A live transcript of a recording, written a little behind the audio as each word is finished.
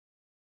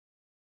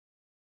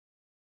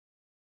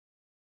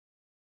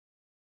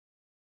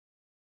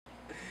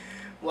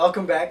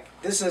Welcome back.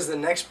 This is the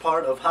next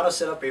part of how to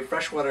set up a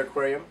freshwater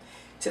aquarium.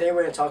 Today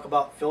we're going to talk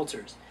about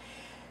filters.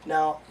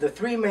 Now, the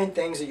three main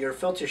things that your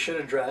filter should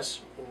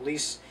address, or at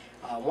least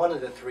one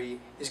of the three,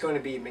 is going to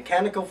be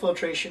mechanical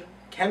filtration,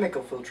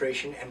 chemical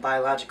filtration, and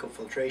biological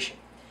filtration.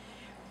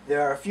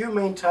 There are a few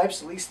main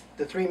types, at least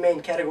the three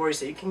main categories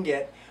that you can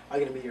get are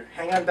going to be your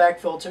hang-on back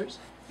filters,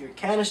 your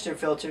canister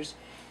filters,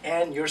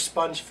 and your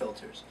sponge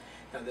filters.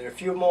 Now, there are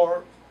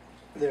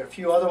a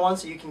few other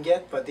ones that you can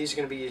get, but these are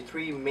going to be your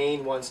three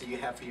main ones that you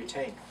have for your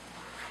tank.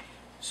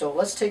 So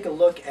let's take a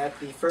look at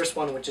the first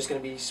one, which is going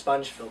to be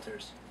sponge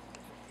filters.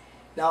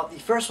 Now, the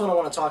first one I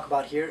want to talk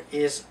about here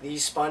is the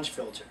sponge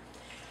filter.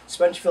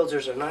 Sponge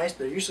filters are nice.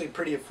 They're usually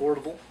pretty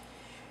affordable,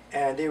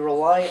 and they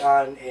rely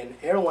on an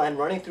air line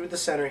running through the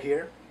center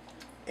here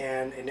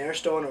and an air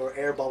stone or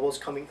air bubbles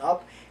coming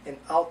up and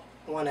out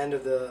one end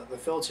of the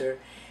filter.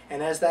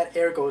 And as that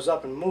air goes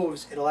up and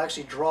moves, it'll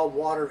actually draw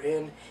water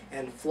in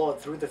and flow it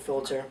through the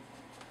filter,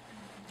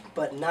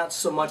 but not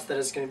so much that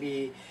it's going to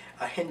be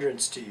a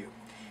hindrance to you.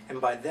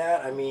 And by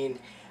that I mean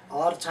a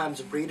lot of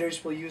times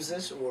breeders will use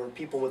this, or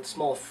people with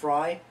small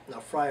fry. Now,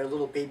 fry are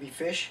little baby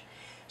fish.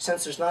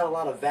 Since there's not a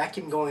lot of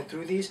vacuum going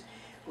through these,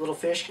 little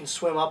fish can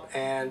swim up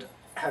and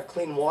have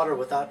clean water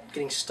without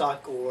getting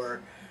stuck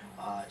or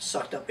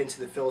sucked up into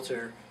the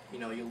filter. You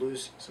know, you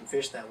lose some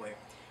fish that way.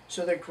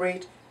 So they're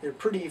great. They're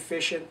pretty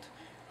efficient.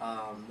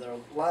 They're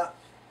a lot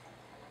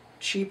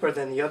cheaper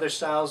than the other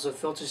styles of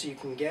filters you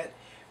can get,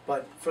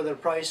 but for their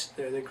price,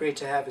 they're great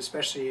to have,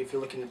 especially if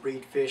you're looking to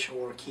breed fish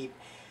or keep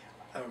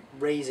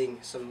raising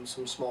some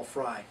small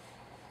fry.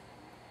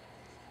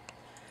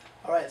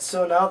 Alright,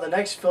 so now the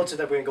next filter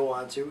that we're going to go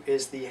on to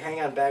is the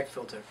hang-on back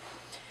filter.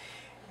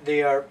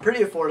 They are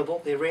pretty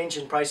affordable. They range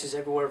in prices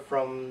everywhere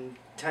from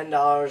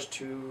 $10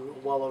 to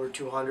well over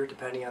 $200,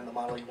 depending on the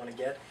model you want to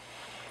get.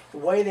 The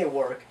way they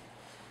work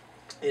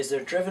is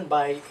they're driven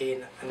by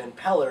an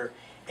impeller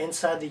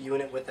inside the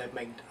unit with a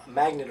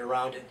magnet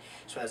around it.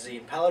 So as the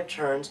impeller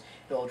turns,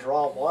 it will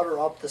draw water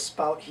up the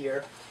spout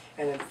here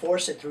and then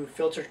force it through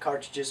filtered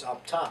cartridges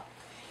up top.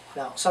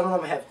 Now, some of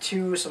them have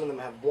two, some of them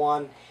have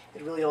one.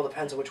 It really all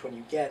depends on which one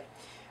you get.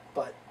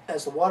 But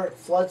as the water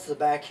floods the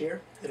back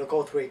here, it'll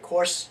go through a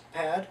coarse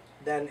pad,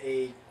 then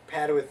a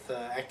pad with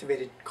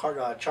activated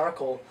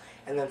charcoal,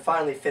 and then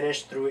finally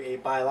finish through a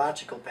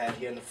biological pad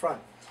here in the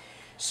front.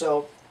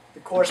 So the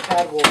coarse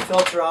pad will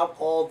filter out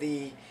all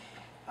the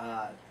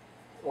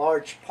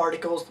large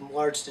particles, the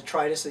large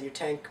detritus that your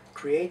tank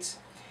creates.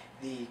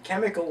 The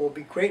chemical will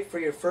be great for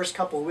your first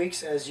couple of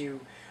weeks as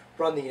you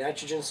run the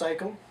nitrogen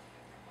cycle,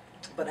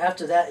 but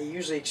after that it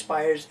usually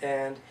expires,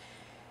 and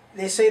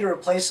they say to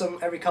replace them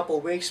every couple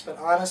of weeks, but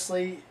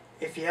honestly,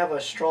 if you have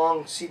a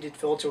strong seeded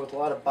filter with a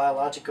lot of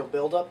biological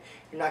buildup,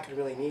 you're not going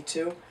to really need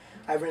to.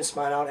 I rinse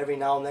mine out every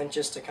now and then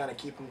just to kind of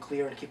keep them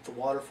clear and keep the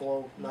water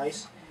flow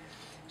nice.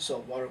 So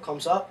water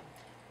comes up,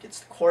 gets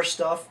the coarse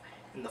stuff,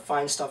 and the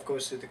fine stuff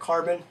goes through the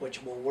carbon,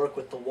 which will work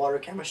with the water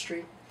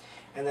chemistry.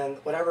 And then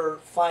whatever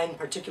fine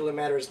particulate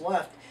matter is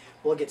left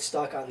will get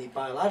stuck on the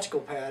biological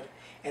pad,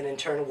 and in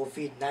turn it will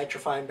feed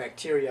nitrifying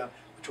bacteria,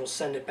 which will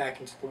send it back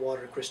into the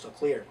water crystal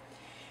clear.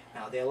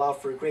 Now, they allow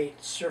for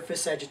great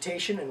surface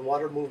agitation and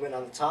water movement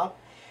on the top,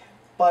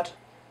 but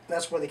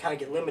that's where they kind of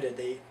get limited.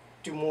 They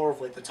do more of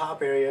like the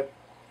top area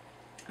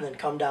and then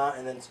come down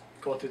and then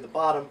go through the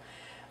bottom,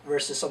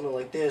 versus something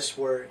like this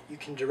where you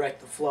can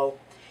direct the flow,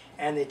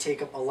 and they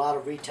take up a lot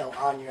of retail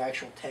on your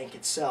actual tank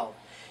itself.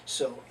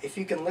 So if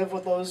you can live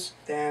with those,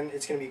 then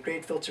it's going to be a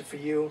great filter for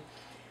you.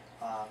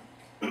 A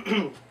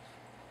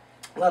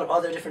lot of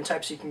other different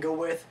types you can go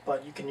with,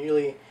 but you can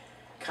really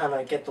kind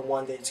of get the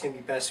one that's going to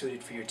be best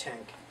suited for your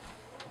tank.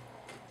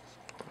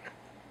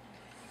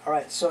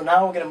 Alright, so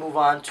now we're going to move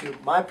on to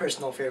my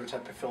personal favorite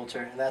type of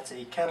filter, and that's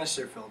a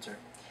canister filter.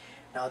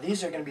 Now,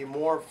 these are going to be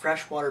more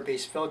freshwater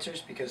based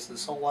filters because the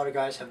saltwater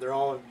guys have their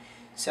own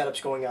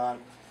setups going on,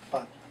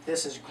 but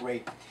this is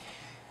great.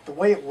 The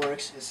way it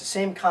works is the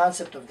same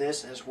concept of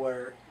this as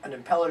where an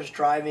impeller is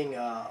driving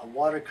a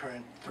water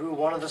current through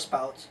one of the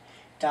spouts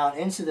down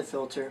into the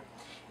filter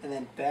and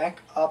then back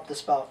up the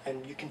spout,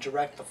 and you can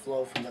direct the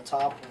flow from the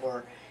top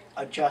or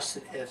adjust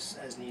it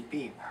as need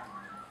be.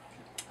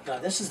 Now,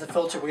 this is the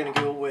filter we're going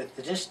to go with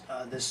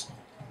this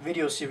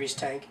video series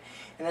tank,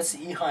 and that's the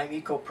Eheim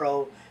Eco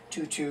Pro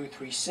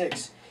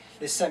 2236.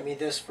 They sent me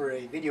this for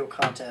a video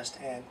contest,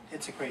 and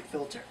it's a great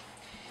filter.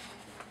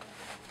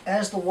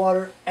 As the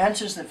water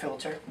enters the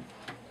filter,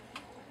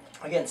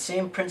 again,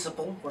 same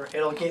principle, where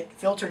it'll get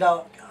filtered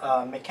out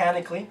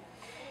mechanically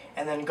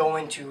and then go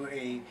into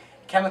a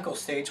chemical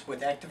stage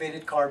with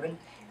activated carbon,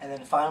 and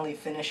then finally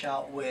finish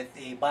out with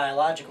a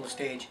biological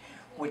stage,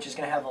 which is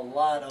going to have a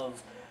lot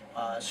of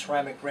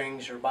ceramic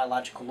rings or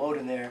biological load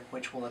in there,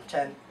 which will in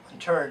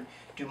turn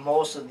do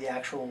most of the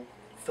actual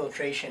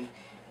filtration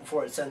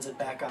before it sends it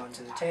back out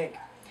into the tank.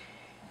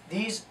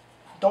 These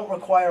don't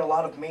require a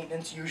lot of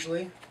maintenance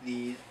usually.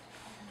 The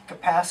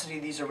capacity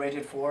these are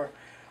rated for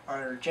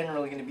are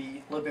generally going to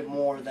be a little bit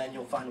more than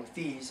you'll find with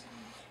these,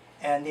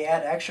 and they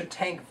add extra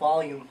tank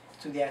volume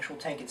to the actual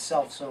tank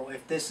itself. So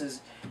if this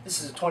is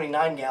a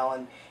 29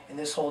 gallon and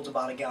this holds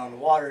about a gallon of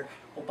water,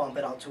 we'll bump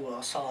it out to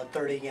a solid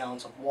 30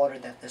 gallons of water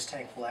that this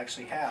tank will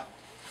actually have.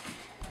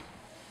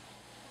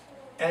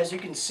 As you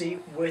can see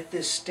with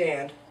this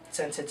stand,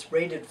 since it's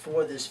rated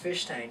for this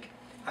fish tank,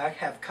 I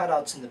have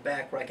cutouts in the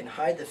back where I can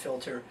hide the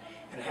filter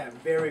and have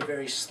very,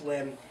 very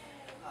slim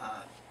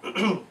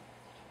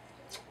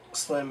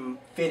slim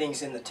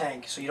fittings in the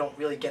tank, so you don't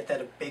really get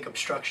that big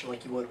obstruction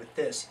like you would with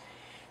this.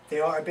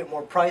 They are a bit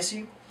more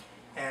pricey,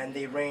 and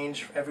they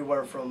range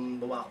everywhere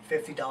from about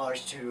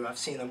 $50 to, I've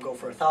seen them go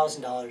for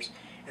 $1,000,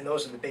 and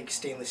those are the big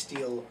stainless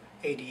steel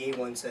ADA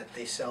ones that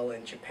they sell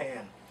in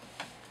Japan.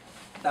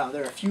 Now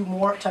there are a few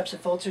more types of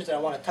filters that I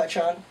want to touch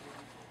on,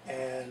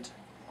 and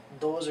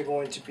those are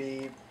going to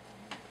be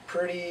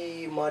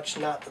pretty much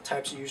not the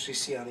types you usually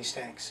see on these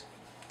tanks.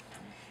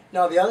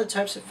 Now the other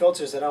types of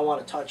filters that I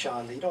want to touch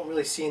on that you don't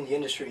really see in the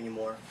industry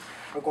anymore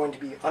are going to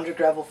be under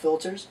gravel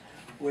filters,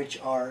 which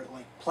are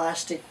like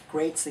plastic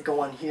grates that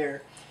go on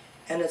here,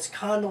 and it's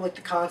kind of like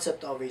the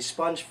concept of a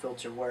sponge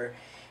filter where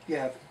you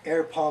have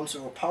air pumps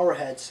or power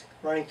heads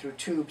running through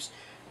tubes,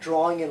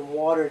 drawing in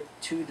water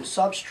to the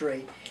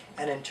substrate,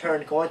 and in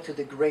turn going through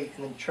the grate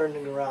and then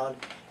turning around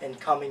and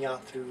coming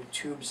out through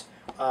tubes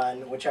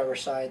on whichever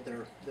side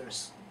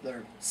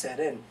they're set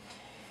in.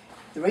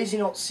 The reason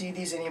you don't see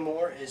these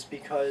anymore is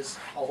because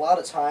a lot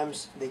of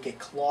times they get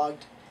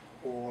clogged,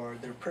 or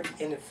they're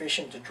pretty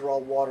inefficient to draw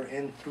water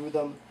in through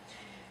them,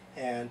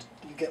 and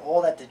you get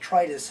all that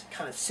detritus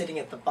kind of sitting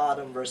at the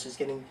bottom versus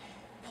getting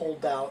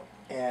pulled out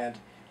and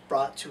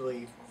brought to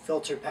a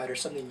filter pad or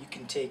something you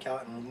can take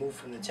out and remove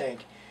from the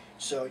tank.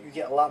 So you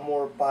get a lot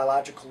more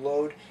biological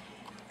load,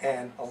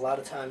 and a lot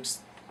of times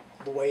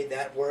the way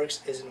that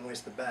works isn't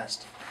always the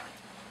best.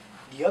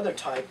 The other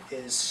type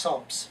is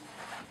sumps.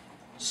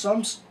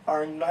 Sumps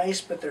are nice,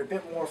 but they're a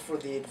bit more for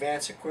the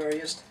advanced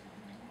aquarist.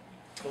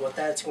 And what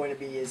that's going to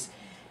be is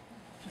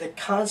the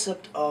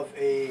concept of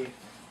a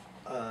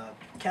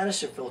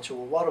canister filter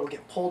where water will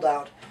get pulled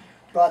out,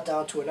 brought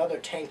down to another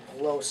tank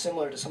below,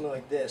 similar to something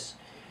like this.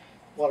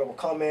 Water will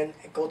come in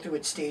and go through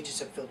its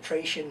stages of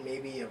filtration,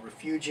 maybe a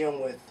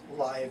refugium with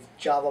live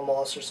Java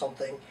moss or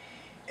something,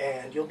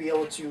 and you'll be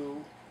able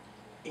to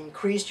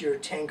increase your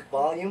tank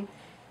volume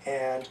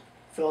and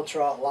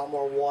filter out a lot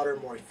more water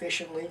more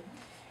efficiently.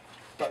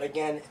 But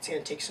again, it's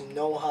going to take some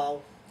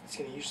know-how. It's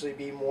going to usually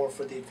be more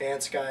for the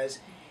advanced guys.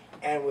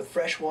 And with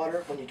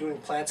freshwater, when you're doing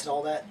plants and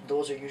all that,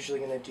 those are usually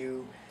going to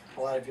do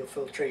a lot of your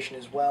filtration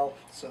as well.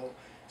 So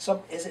some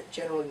isn't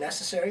generally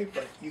necessary,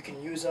 but you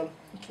can use them.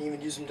 You can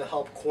even use them to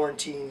help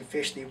quarantine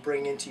fish that you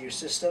bring into your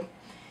system.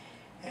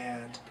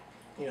 And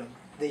you know,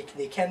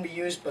 they can be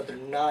used, but they're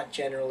not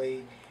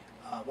generally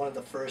one of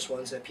the first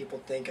ones that people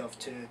think of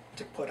to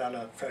put on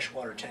a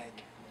freshwater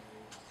tank.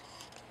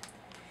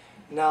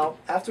 Now,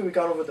 after we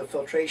got over the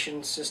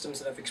filtration systems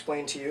that I've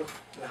explained to you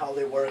and how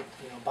they work,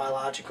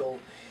 biological,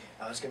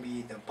 it's going to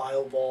be the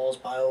bio balls,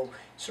 bio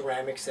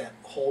ceramics that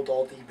hold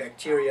all the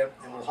bacteria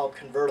and will help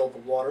convert all the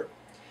water,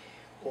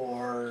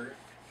 or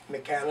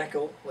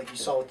mechanical, like you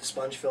saw with the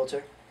sponge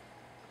filter.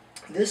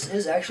 This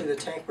is actually the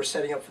tank we're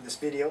setting up for this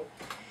video.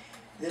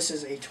 This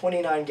is a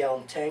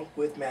 29-gallon tank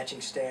with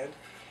matching stand,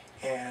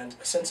 and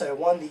since I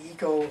won the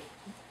Eco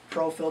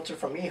Pro filter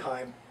from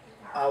Eheim,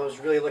 I was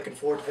really looking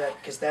forward to that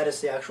because that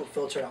is the actual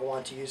filter I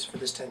want to use for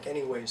this tank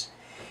anyways.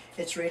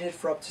 It's rated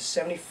for up to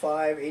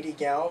 75, 80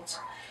 gallons,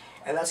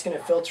 and that's going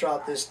to filter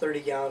out this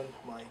 30-gallon,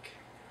 like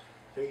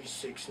 3,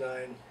 6,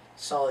 9,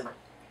 solid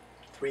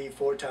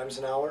 3-4 times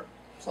an hour.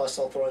 Plus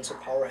I'll throw in some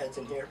power heads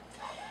in here.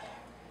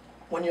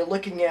 When you're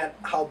looking at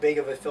how big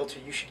of a filter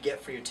you should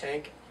get for your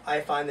tank,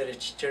 I find that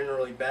it's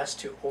generally best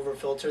to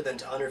overfilter than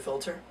to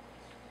underfilter.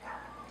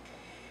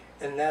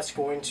 And that's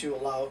going to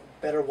allow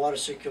better water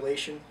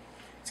circulation.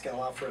 It's going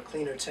to allow for a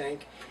cleaner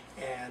tank,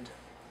 and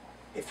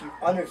if you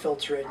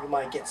underfilter it, you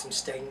might get some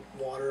stagnant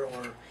water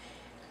or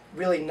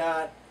really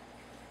not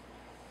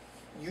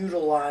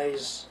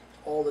utilize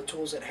all the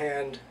tools at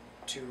hand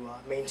to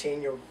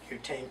maintain your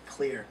tank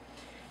clear.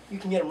 You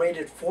can get them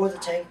rated for the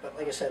tank, but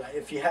like I said,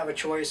 if you have a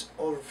choice,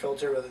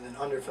 overfilter rather than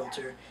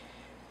underfilter,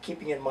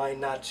 keeping in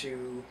mind not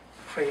to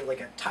create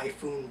like a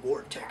typhoon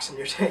vortex in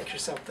your tank or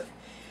something.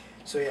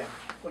 So yeah,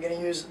 we're going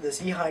to use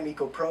this Eheim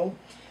Eco Pro.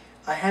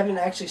 I haven't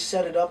actually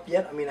set it up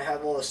yet. I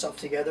have all the stuff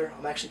together.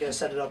 I'm actually going to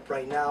set it up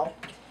right now.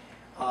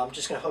 I'm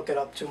just going to hook it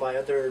up to my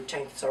other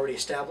tank that's already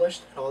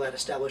established, and all that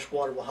established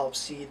water will help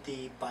seed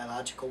the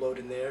biological load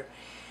in there.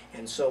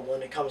 And so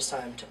when it comes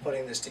time to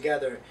putting this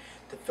together,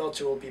 the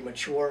filter will be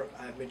mature.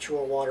 I have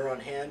mature water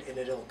on hand, and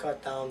it'll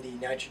cut down the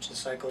nitrogen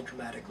cycle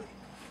dramatically.